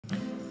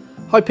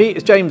Hi Pete,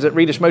 it's James at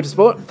Redish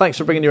Motorsport. Thanks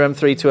for bringing your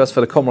M3 to us for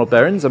the Conrod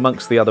bearings,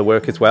 amongst the other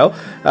work as well.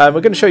 We're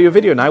going to show you a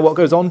video now, what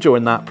goes on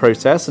during that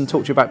process, and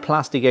talk to you about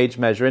plastic gauge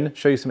measuring,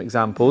 show you some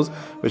examples,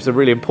 which is a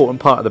really important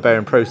part of the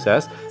bearing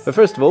process. But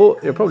first of all,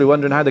 you're probably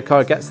wondering how the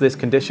car gets to this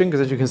condition, because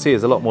as you can see,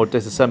 it's a lot more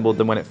disassembled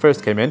than when it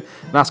first came in.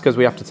 And that's because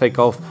we have to take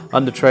off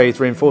under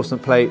trays,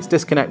 reinforcement plates,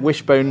 disconnect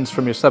wishbones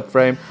from your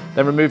subframe,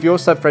 then remove your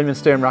subframe and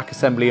steering rack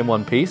assembly in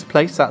one piece,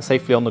 place that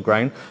safely on the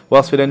ground,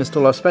 whilst we then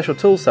install our special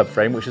tool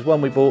subframe, which is one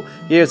we bought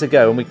years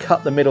ago, and we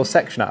cut the middle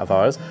section out of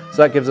ours, so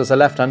that gives us a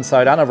left-hand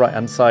side and a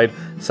right-hand side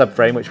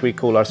subframe, which we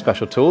call our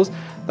special tools.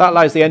 That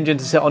allows the engine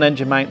to sit on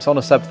engine mounts on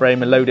a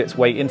subframe and load its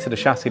weight into the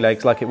chassis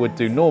legs like it would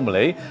do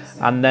normally,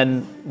 and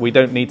then we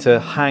don't need to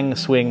hang,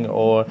 swing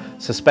or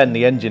suspend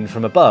the engine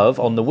from above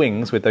on the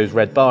wings with those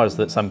red bars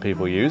that some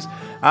people use.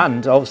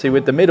 And obviously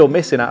with the middle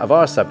missing out of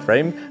our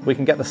subframe, we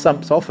can get the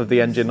sumps off of the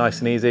engine nice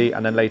and easy,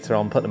 and then later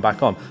on put them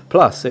back on.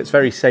 Plus it's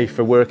very safe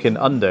for working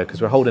under,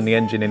 because we're holding the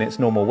engine in its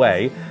normal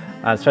way,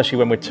 and especially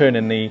when we're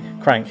turning the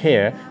crank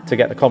here to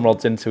get the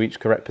conrods into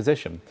each correct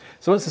position.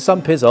 So once the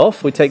sump is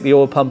off, we take the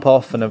oil pump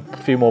off and a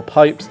few more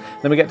pipes,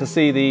 then we get to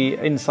see the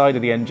inside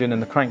of the engine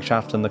and the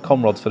crankshaft and the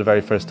conrods for the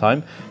very first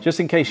time. Just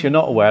in case you're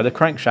not aware, the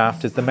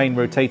crankshaft is the main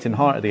rotating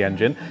heart of the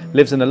engine,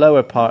 lives in the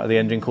lower part of the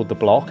engine called the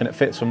block, and it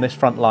fits from this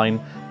front line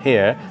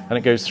here, and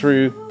it goes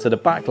through to the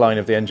back line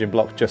of the engine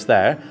block just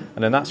there,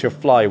 and then that's your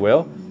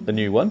flywheel, the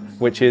new one,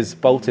 which is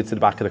bolted to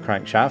the back of the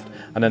crankshaft,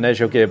 and then there's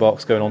your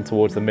gearbox going on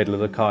towards the middle of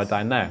the car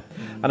down there.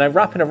 And then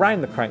wrapping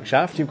around the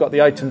crankshaft, you've got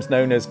the items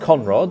known as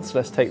conrods.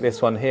 Let's take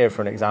this one here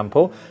for an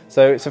example.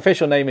 So its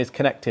official name is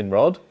connecting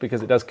rod,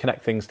 because it does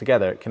connect things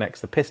together. It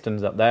connects the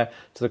pistons up there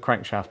to the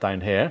crankshaft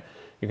down here.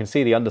 You can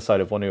see the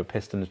underside of one of your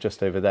pistons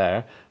just over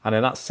there, and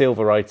then that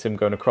silver item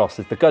going across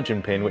is the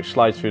gudgeon pin, which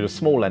slides through the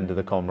small end of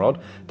the conrod.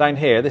 Down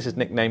here, this is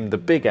nicknamed the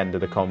big end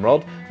of the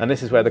conrod, and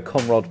this is where the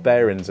Conrod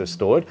bearings are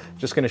stored.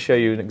 Just going to show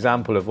you an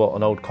example of what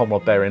an old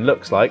Conrod bearing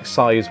looks like,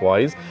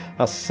 size-wise.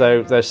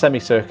 So they're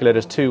semicircular,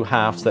 there's two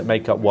halves that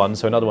make up one,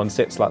 so another one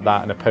sits like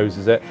that and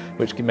opposes it,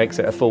 which makes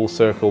it a full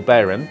circle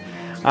bearing.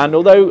 And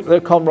although the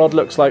conrod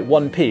looks like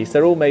one piece,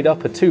 they're all made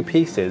up of two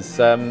pieces.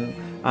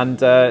 And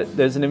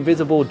there's an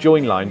invisible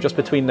join line just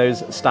between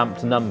those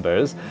stamped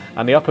numbers,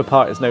 and the upper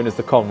part is known as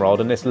the conrod,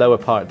 and this lower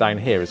part down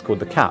here is called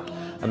the cap.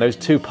 And those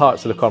two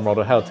parts of the conrod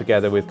are held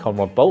together with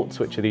conrod bolts,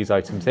 which are these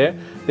items here.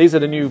 These are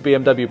the new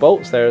BMW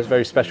bolts. They're a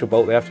very special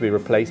bolt. They have to be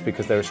replaced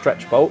because they're a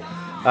stretch bolt,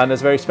 and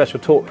there's a very special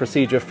torque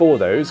procedure for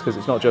those, because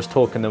it's not just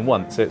torquing them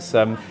once, it's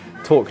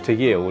torque to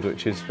yield,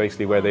 which is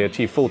basically where they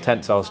achieve full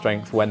tensile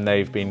strength when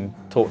they've been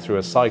torqued through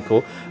a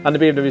cycle. And the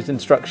BMW's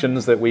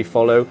instructions that we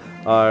follow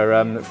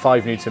are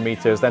 5 Newton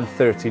meters, then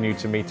 30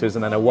 Newton meters,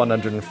 and then a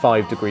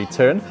 105-degree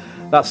turn.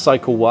 That's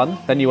cycle 1.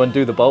 Then you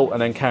undo the bolt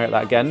and then carry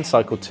that again,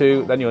 cycle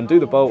 2. Then you undo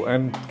the bolt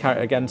and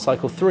carry it again,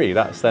 cycle 3.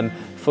 That's then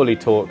fully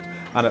torqued,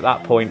 and at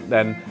that point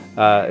then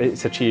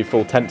it's achieved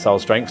full tensile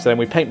strength. So then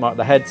we paint mark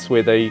the heads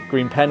with a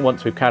green pen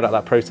once we've carried out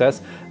that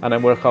process, and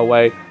then work our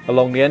way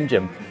along the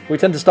engine. We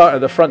tend to start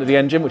at the front of the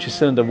engine, which is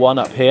cylinder 1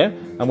 up here,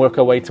 and work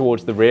our way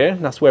towards the rear.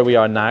 That's where we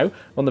are now,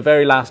 on the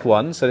very last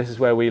one. So this is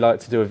where we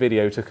like to do a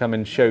video to come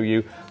and show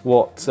you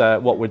what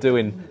we're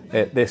doing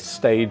at this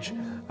stage,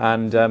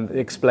 and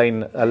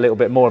explain a little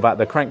bit more about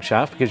the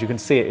crankshaft, because you can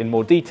see it in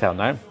more detail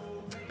now.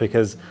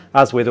 Because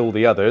as with all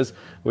the others,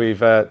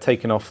 we've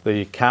taken off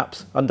the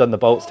caps, undone the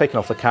bolts, taken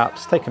off the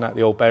caps, taken out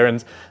the old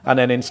bearings, and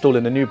then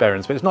installing the new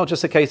bearings. But it's not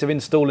just a case of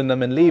installing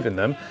them and leaving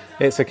them,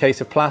 it's a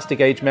case of plastic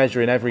gauge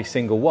measuring every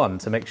single one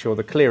to make sure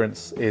the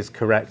clearance is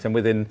correct and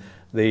within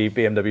the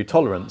BMW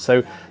tolerance.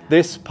 So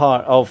this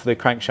part of the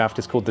crankshaft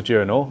is called the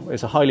journal.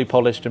 It's a highly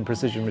polished and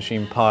precision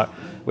machine part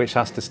which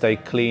has to stay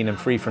clean and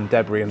free from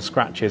debris and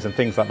scratches and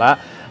things like that.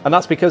 And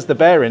that's because the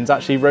bearings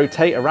actually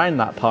rotate around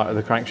that part of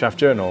the crankshaft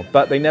journal,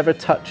 but they never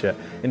touch it.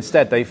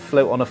 Instead, they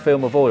float on a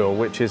film of oil,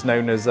 which is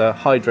known as a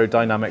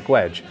hydrodynamic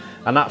wedge.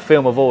 And that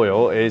film of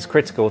oil is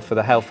critical for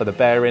the health of the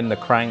bearing, the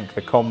crank,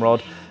 the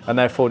conrod, and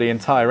therefore the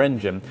entire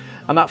engine.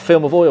 And that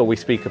film of oil we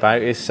speak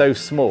about is so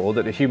small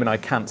that the human eye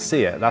can't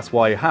see it. That's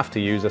why you have to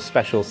use a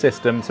special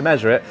system to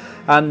measure it.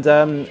 And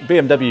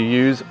BMW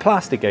use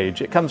plastic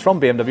gauge. It comes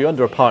from BMW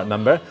under a part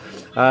number.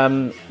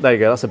 There you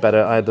go, that's a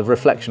better, I had the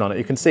reflection on it.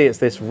 You can see it's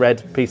this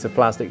red piece of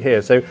plastic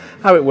here. So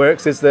how it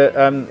works is that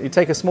you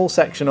take a small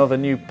section of a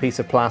new piece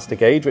of plastic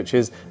gauge, which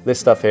is this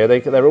stuff here.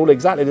 They're all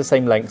exactly the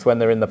same length when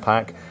they're in the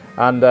pack,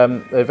 and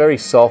they're very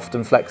soft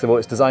and flexible.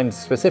 It's designed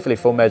specifically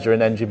for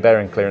measuring engine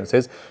bearing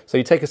clearances. So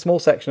you take a small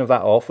section of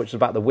that off, which is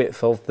about the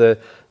width of the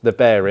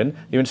bearing.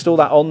 You install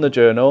that on the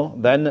journal,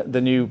 then the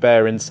new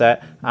bearing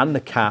set and the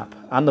cap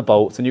and the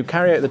bolts, and you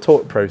carry out the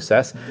torque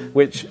process,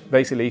 which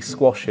basically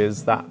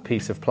squashes that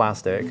piece of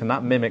plastic, and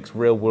that mimics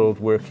real-world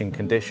working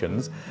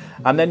conditions.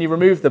 And then you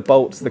remove the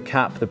bolts, the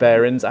cap, the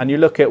bearings, and you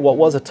look at what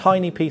was a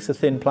tiny piece of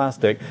thin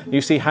plastic. You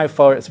see how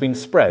far it's been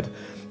spread.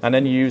 and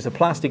then you use a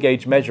plastic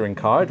gauge measuring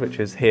card, which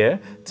is here,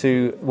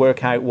 to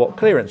work out what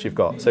clearance you've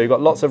got. So you've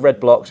got lots of red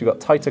blocks, you've got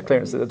tighter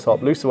clearance at the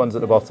top, looser ones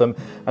at the bottom,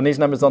 and these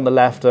numbers on the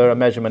left are a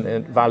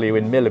measurement value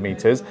in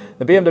millimeters.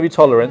 The BMW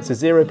tolerance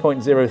is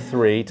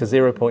 0.03 to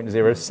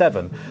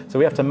 0.07, so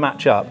we have to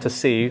match up to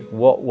see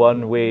what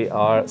one we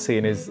are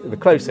seeing is the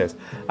closest.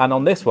 And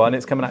on this one,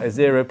 it's coming out as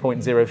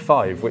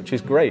 0.05, which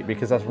is great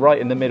because that's right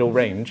in the middle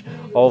range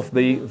of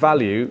the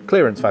value,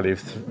 clearance value,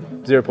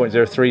 0.03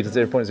 to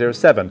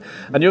 0.07.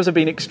 And yours have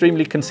been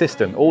extremely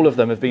consistent. All of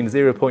them have been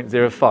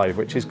 0.05,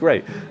 which is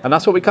great. And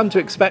that's what we come to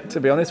expect, to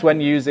be honest,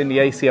 when using the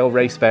ACL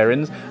race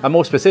bearings. And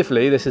more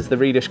specifically, this is the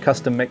Redish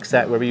custom mix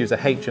set where we use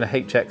a H and a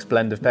HX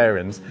blend of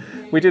bearings.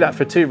 We do that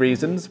for two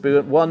reasons.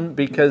 One,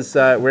 because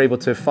we're able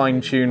to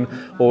fine-tune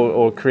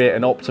or create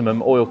an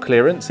optimum oil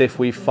clearance if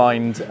we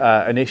find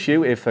an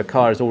issue, if a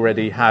car has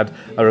already had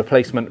a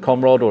replacement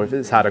Conrod, or if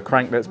it's had a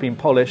crank that's been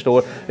polished,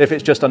 or if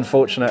it's just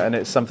unfortunate and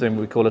it's something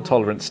we call a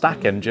tolerant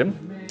stack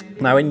engine.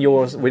 Now in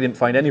yours, we didn't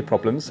find any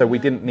problems, so we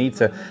didn't need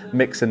to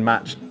mix and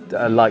match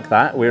like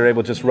that. We were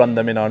able to just run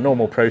them in our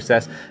normal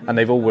process and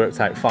they've all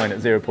worked out fine at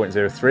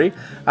 0.03.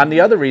 And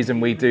the other reason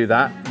we do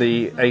that,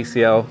 the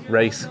ACL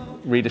race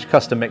Redish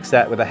custom mix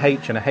set with a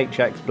H and a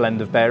HX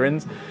blend of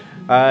bearings,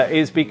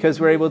 is because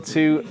we're able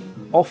to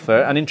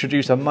offer and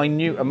introduce a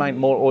minute amount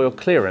more oil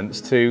clearance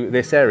to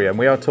this area, and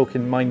we are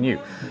talking minute.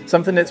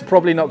 Something that's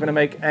probably not going to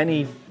make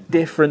any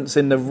difference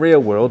in the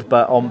real world,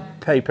 but on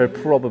paper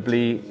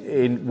probably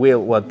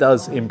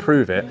does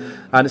improve it.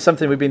 And it's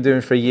something we've been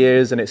doing for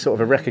years, and it's sort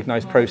of a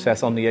recognised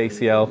process on the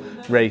ACL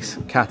race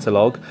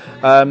catalogue.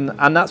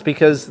 And that's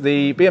because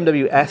the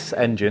BMW S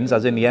engines,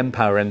 as in the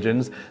M-Power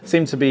engines,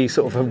 seem to be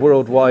sort of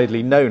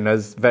worldwidely known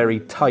as very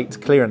tight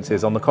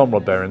clearances on the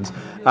Conrod bearings.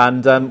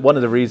 And one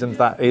of the reasons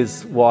that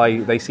is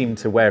why they seem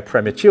to wear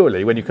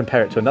prematurely when you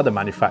compare it to another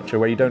manufacturer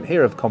where you don't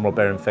hear of Conrod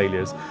bearing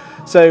failures.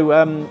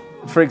 So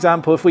for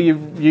example, if we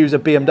use a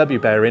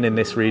BMW bearing in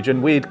this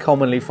region, we'd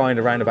commonly find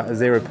around about a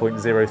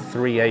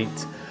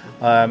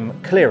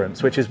 0.038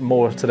 clearance, which is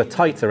more to the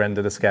tighter end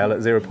of the scale at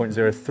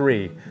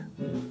 0.03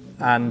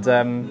 and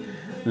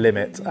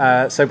limit.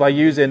 So by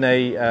using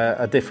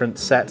a different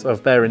set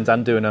of bearings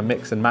and doing a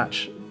mix and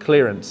match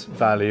clearance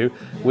value,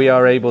 we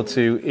are able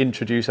to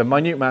introduce a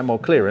minute amount more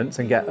clearance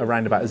and get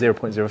around about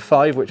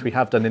 0.05, which we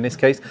have done in this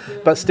case,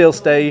 but still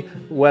stay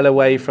well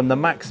away from the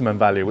maximum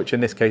value, which in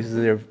this case is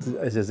a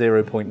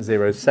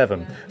 0.07.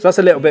 So that's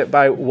a little bit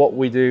about what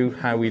we do,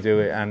 how we do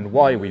it, and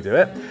why we do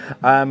it.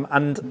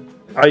 And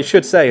I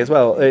should say as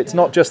well, it's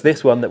not just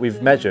this one that we've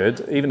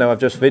measured, even though I've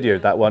just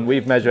videoed that one.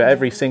 We've measured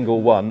every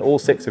single one, all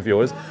 6 of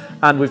yours,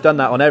 and we've done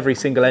that on every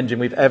single engine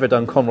we've ever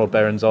done Conrod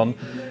bearings on.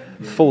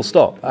 Full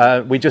stop.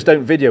 We just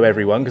don't video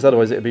everyone because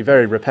otherwise it would be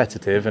very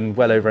repetitive and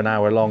well over an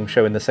hour long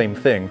showing the same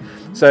thing.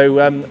 So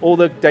all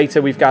the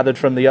data we've gathered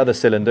from the other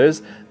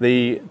cylinders,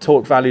 the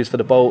torque values for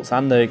the bolts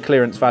and the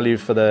clearance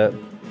values for the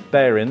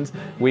bearings,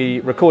 we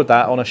record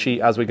that on a sheet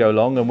as we go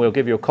along, and we'll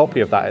give you a copy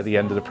of that at the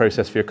end of the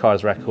process for your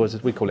car's records,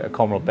 as we call it a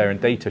Conrod bearing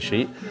data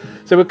sheet.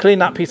 So we'll clean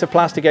that piece of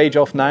plastic gauge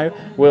off now.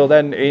 We'll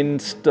then,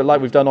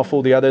 like we've done off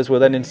all the others, we'll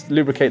then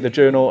lubricate the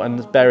journal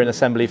and bearing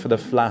assembly for the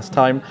last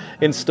time,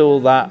 install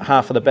that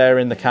half of the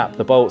bearing, the cap,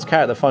 the bolts,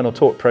 carry out the final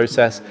torque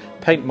process,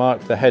 paint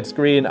mark the heads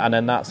green, and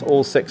then that's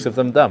all 6 of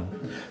them done.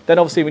 Then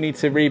obviously we need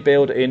to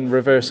rebuild in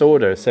reverse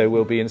order, so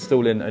we'll be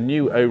installing a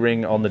new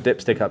O-ring on the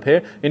dipstick up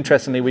here.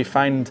 Interestingly, we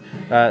found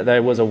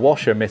there was a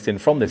washer missing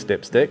from this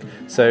dipstick,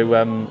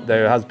 so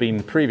there has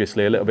been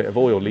previously a little bit of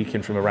oil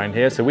leaking from around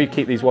here, so we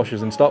keep these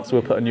washers in stock, so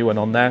we'll put a new one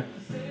on there.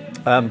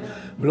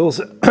 We'll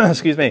also,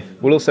 excuse me,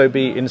 we'll also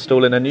be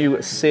installing a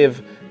new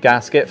sieve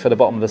gasket for the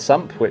bottom of the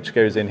sump, which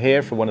goes in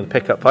here for one of the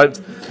pickup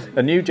pipes.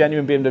 A new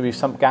genuine BMW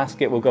sump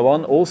gasket will go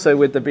on, also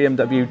with the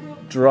BMW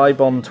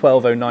Dry-Bond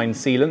 1209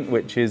 sealant,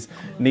 which is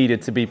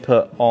needed to be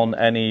put on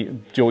any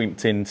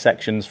joint in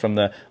sections from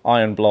the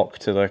iron block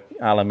to the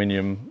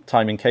aluminium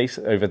timing case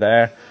over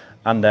there,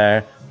 and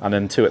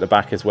then 2 at the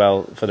back as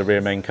well for the rear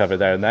main cover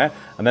there and there.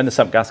 And then the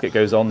sump gasket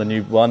goes on, the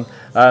new one.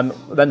 Then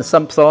the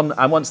sump's on,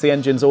 and once the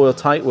engine's oil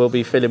tight, we'll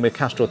be filling with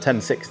Castrol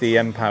 1060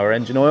 M-Power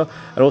engine oil,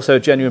 and also a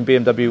genuine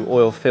BMW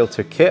oil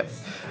filter kit.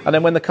 And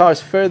then when the car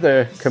is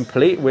further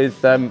complete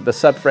with the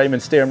subframe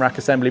and steering rack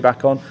assembly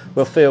back on,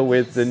 we'll fill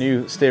with the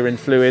new steering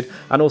fluid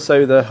and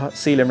also the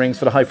sealing rings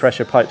for the high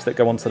pressure pipes that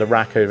go onto the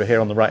rack over here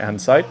on the right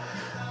hand side.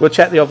 We'll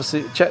check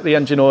the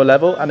engine oil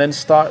level and then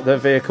start the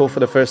vehicle for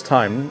the first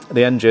time,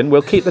 the engine.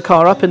 We'll keep the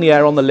car up in the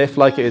air on the lift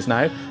like it is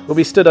now. We'll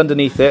be stood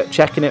underneath it,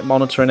 checking it,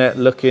 monitoring it,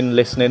 looking,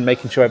 listening,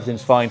 making sure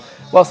everything's fine,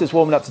 whilst it's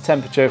warming up to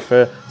temperature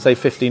for, say,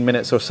 15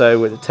 minutes or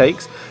so it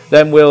takes.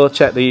 Then we'll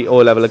check the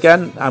oil level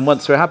again, and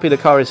once we're happy the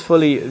car is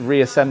fully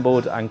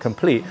reassembled and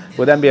complete,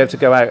 we'll then be able to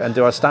go out and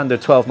do our standard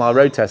 12-mile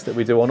road test that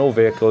we do on all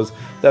vehicles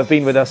that have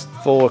been with us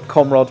for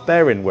Conrod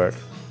bearing work.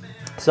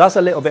 So that's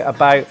a little bit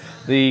about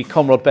the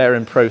Conrod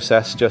bearing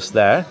process just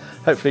there.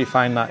 Hopefully you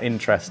find that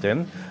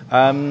interesting.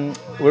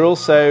 We're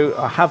also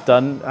have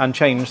done and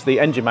changed the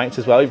engine mounts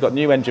as well. We've got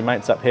new engine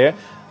mounts up here,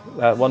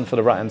 one for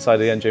the right hand side of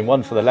the engine,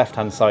 one for the left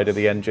hand side of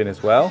the engine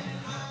as well.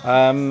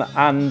 and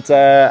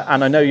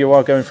I know you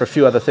are going for a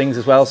few other things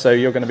as well, so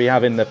you're going to be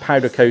having the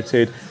powder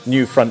coated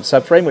new front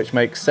subframe, which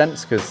makes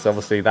sense because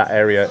obviously that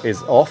area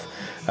is off.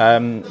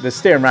 The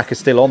steering rack is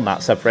still on that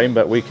subframe,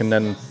 but we can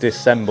then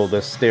disassemble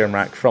the steering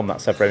rack from that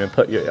subframe and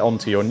put it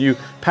onto your new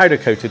powder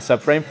coated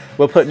subframe.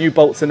 We'll put new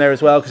bolts in there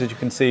as well, because as you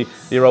can see,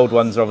 your old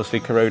ones are obviously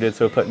corroded,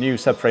 so we'll put new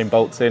subframe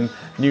bolts in,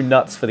 new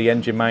nuts for the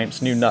engine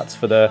mounts, new nuts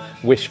for the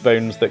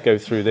wishbones that go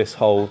through this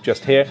hole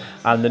just here,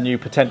 and the new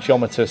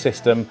potentiometer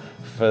system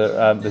for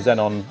the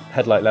xenon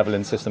headlight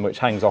leveling system, which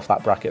hangs off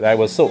that bracket there.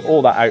 We'll sort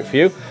all that out for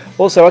you.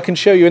 Also, I can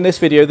show you in this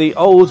video the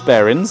old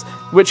bearings,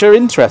 which are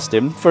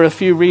interesting for a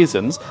few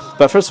reasons.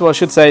 But first of all, I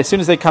should say, as soon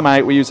as they come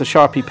out, we use a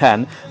Sharpie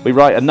pen. We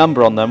write a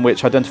number on them,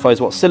 which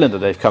identifies what cylinder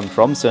they've come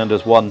from,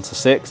 cylinders 1 to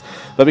 6.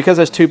 But because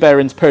there's 2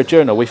 bearings per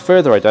journal, we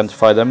further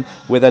identify them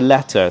with a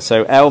letter.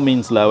 So L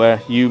means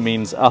lower, U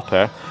means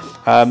upper.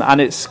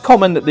 And it's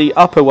common that the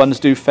upper ones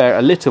do fare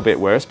a little bit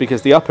worse,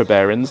 because the upper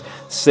bearings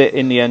sit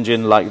in the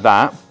engine like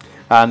that.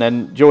 And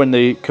then during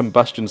the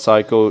combustion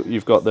cycle,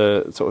 you've got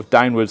the sort of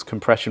downwards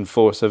compression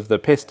force of the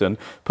piston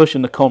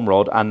pushing the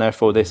Conrod, and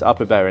therefore this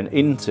upper bearing,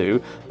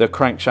 into the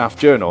crankshaft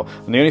journal.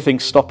 And the only thing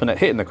stopping it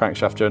hitting the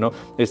crankshaft journal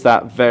is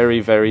that very,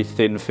 very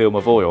thin film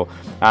of oil.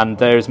 And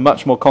there's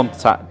much more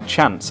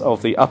chance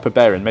of the upper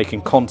bearing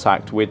making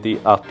contact with the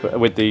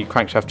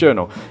crankshaft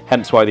journal.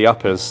 Hence why the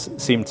uppers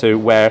seem to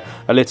wear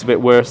a little bit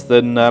worse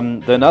than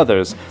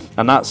others.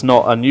 And that's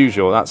not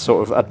unusual. That's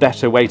sort of a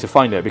better way to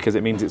find it, because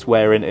it means it's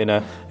wearing in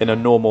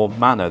a normal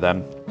manner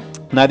then.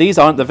 Now, these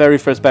aren't the very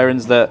first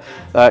bearings that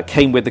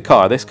came with the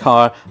car. This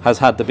car has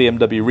had the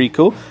BMW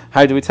recall.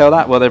 How do we tell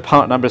that? Well, their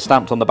part number is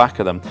stamped on the back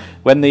of them.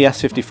 When the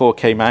S54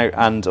 came out,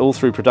 and all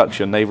through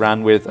production, they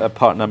ran with a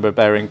part number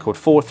bearing called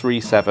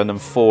 437 and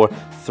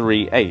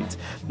 438.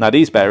 Now,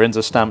 these bearings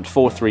are stamped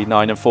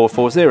 439 and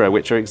 440,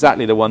 which are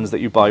exactly the ones that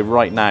you buy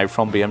right now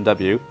from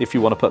BMW if you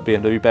want to put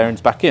BMW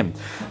bearings back in.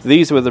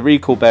 These were the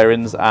recall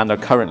bearings, and are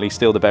currently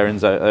still the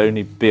bearings that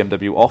only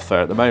BMW offer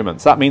at the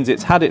moment. So that means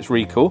it's had its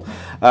recall,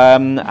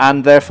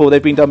 and therefore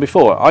they've been done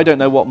before. I don't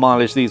know what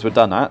mileage these were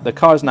done at. The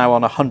car's now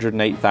on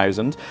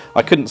 108,000.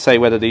 I couldn't say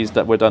whether these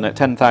that were done at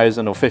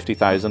 10,000 or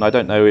 50,000. I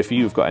don't know if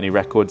you've got any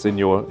records in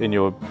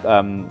your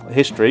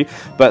history,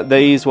 but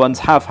these ones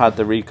have had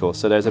the recall.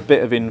 So there's a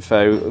bit of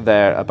info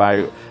there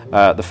about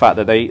the fact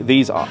that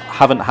these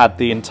haven't had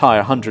the entire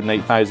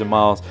 108,000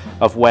 miles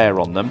of wear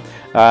on them,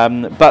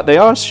 but they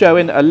are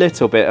showing a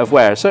little bit of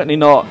wear. Certainly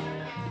not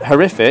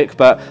horrific,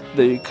 but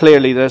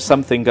clearly there's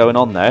something going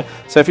on there.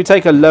 So if you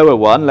take a lower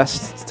one,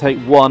 let's take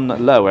one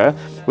lower,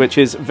 which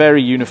is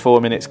very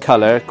uniform in its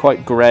colour,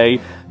 quite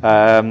grey.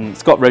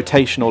 It's got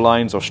rotational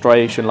lines or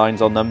striation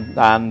lines on them,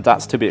 and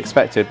that's to be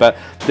expected, but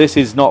this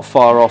is not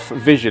far off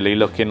visually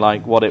looking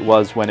like what it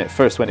was when it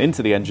first went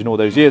into the engine all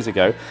those years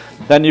ago.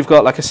 Then you've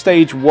got like a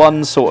stage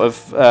 1 sort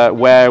of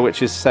wear,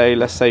 which is,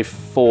 let's say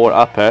 4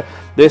 upper.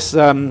 This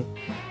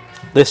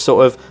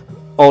sort of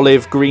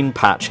olive green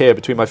patch here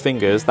between my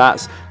fingers,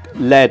 that's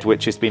lead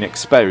which has been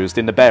exposed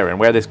in the bearing.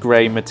 Where this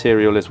grey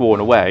material is worn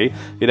away,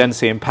 you're then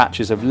seeing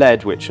patches of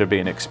lead which are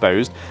being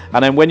exposed,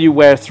 and then when you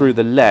wear through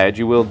the lead,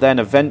 you will then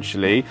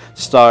eventually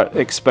start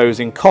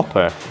exposing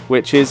copper,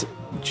 which is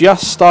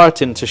just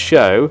starting to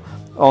show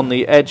on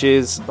the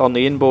edges, on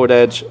the inboard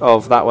edge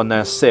of that one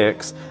there,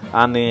 6,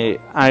 and the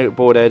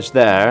outboard edge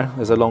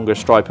there's a longer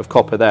stripe of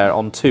copper there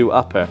on 2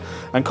 upper.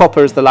 And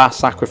copper is the last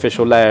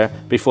sacrificial layer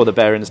before the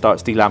bearing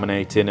starts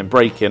delaminating and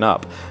breaking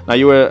up. Now,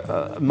 you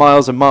were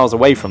miles and miles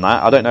away from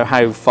that. I don't know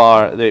how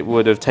far it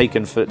would have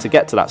taken for it to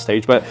get to that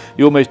stage, but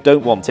you almost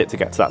don't want it to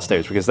get to that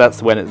stage, because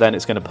that's when then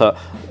it's going to put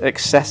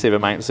excessive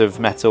amounts of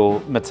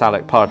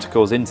metallic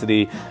particles into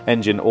the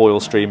engine oil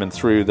stream and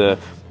through the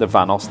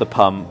vanos, the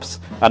pumps,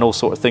 and all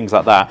sort of things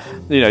like that.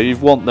 You know, you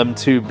want them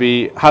to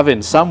be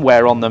having some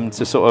wear on them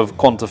to sort of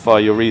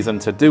quantify your reason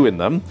to doing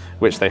them,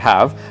 which they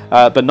have,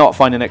 but not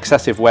finding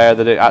excessive wear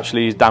that it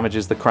actually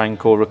damages the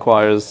crank or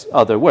requires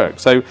other work.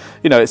 So,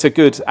 you know, it's a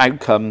good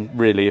outcome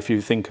really if you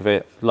think of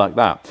it like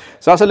that.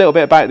 So that's a little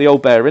bit about the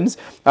old bearings.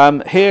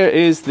 Here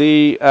is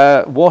the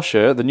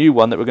washer, the new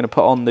one that we're going to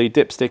put on the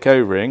dipstick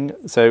O-ring.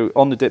 So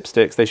on the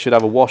dipsticks they should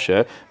have a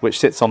washer which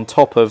sits on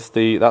top of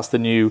that's the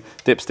new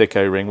dipstick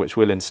O-ring, which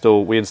we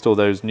install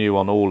those new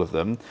on all of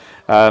them.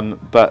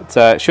 But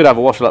it should have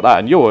a washer like that,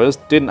 and yours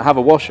didn't have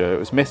a washer, it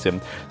was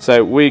missing.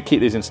 So we keep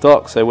these in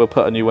stock, so we'll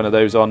put a new one of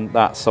those on.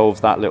 That solves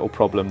that little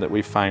problem that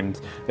we found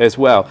as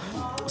well.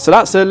 So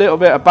that's a little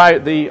bit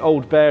about the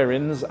old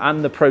bearings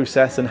and the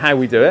process and how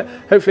we do it.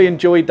 Hopefully you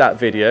enjoyed that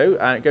video,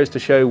 and it goes to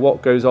show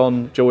what goes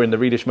on during the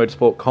Redish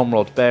Motorsport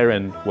Conrod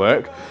Bearing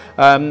work.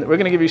 We're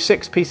going to give you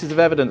 6 pieces of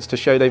evidence to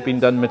show they've been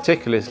done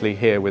meticulously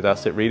here with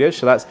us at Redish.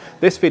 So that's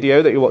this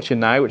video that you're watching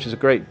now, which is a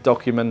great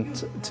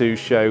document to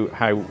show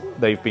how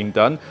they've been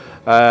done.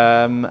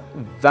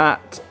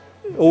 That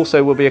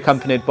also will be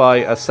accompanied by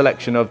a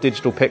selection of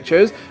digital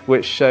pictures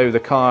which show the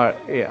car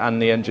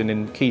and the engine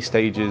in key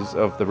stages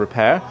of the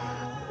repair.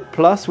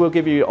 Plus, we'll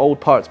give you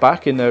old parts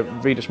back in the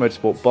Redish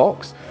Motorsport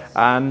box,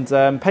 And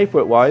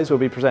paperwork wise, we'll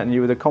be presenting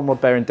you with a Conrod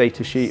Bearing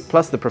data sheet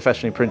plus the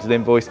professionally printed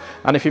invoice.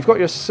 And if you've got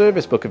your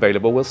service book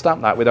available, we'll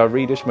stamp that with our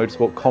Redish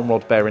Motorsport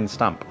Conrod Bearing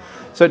stamp.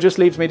 So it just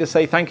leaves me to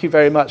say thank you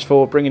very much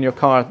for bringing your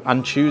car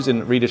and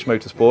choosing Redish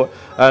Motorsport.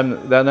 I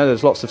know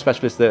there's lots of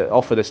specialists that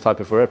offer this type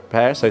of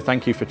repair, so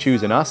thank you for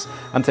choosing us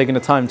and taking the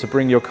time to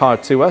bring your car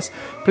to us.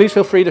 Please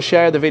feel free to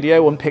share the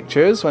video and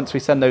pictures once we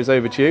send those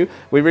over to you.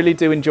 We really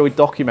do enjoy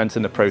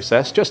documenting the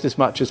process just as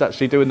much as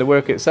actually doing the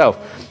work itself.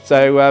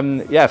 So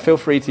yeah, feel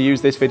free to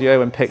use this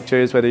video and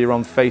pictures, whether you're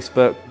on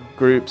Facebook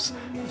groups,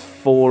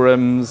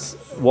 forums,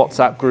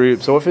 WhatsApp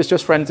groups, or if it's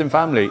just friends and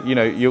family, you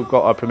know, you've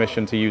got our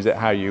permission to use it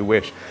how you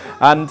wish.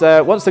 And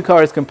once the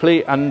car is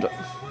complete and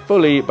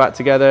fully back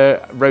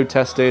together, road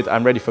tested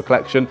and ready for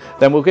collection,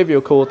 then we'll give you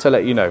a call to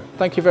let you know.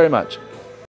 Thank you very much.